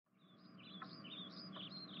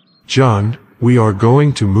John, we are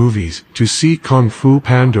going to movies to see Kung Fu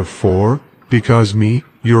Panda 4, because me,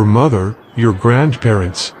 your mother, your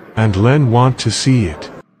grandparents, and Len want to see it.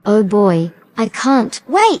 Oh boy, I can't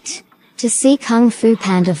wait to see Kung Fu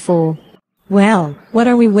Panda 4. Well, what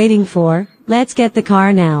are we waiting for? Let's get the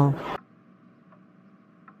car now.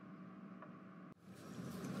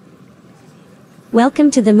 Welcome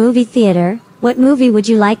to the movie theater. What movie would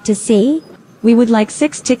you like to see? We would like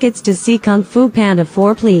 6 tickets to see Kung Fu Panda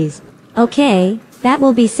 4, please. Okay, that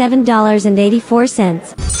will be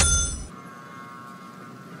 $7.84.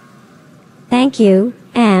 Thank you,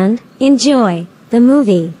 and enjoy the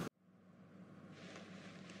movie.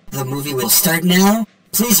 The movie will start now.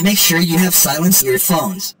 Please make sure you have silenced your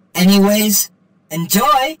phones. Anyways,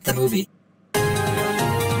 enjoy the movie.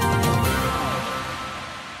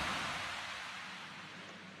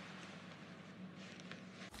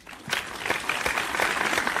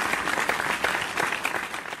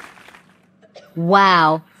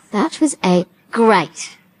 Wow, that was a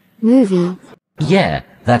great movie. Yeah,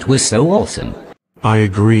 that was so awesome. I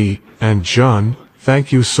agree, and John,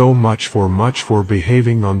 thank you so much for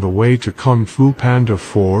behaving on the way to Kung Fu Panda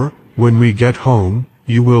 4. When we get home,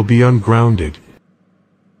 you will be ungrounded.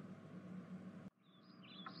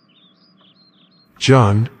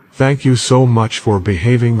 John, thank you so much for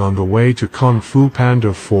behaving on the way to Kung Fu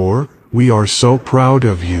Panda 4. We are so proud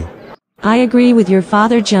of you. I agree with your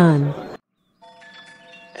father, John.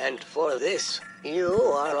 And for this, you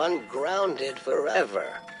are ungrounded forever.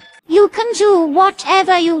 You can do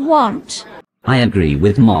whatever you want. I agree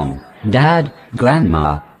with Mom, Dad,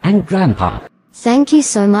 Grandma, and Grandpa. Thank you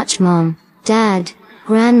so much, Mom, Dad,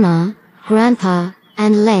 Grandma, Grandpa,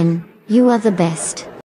 and Len. You are the best.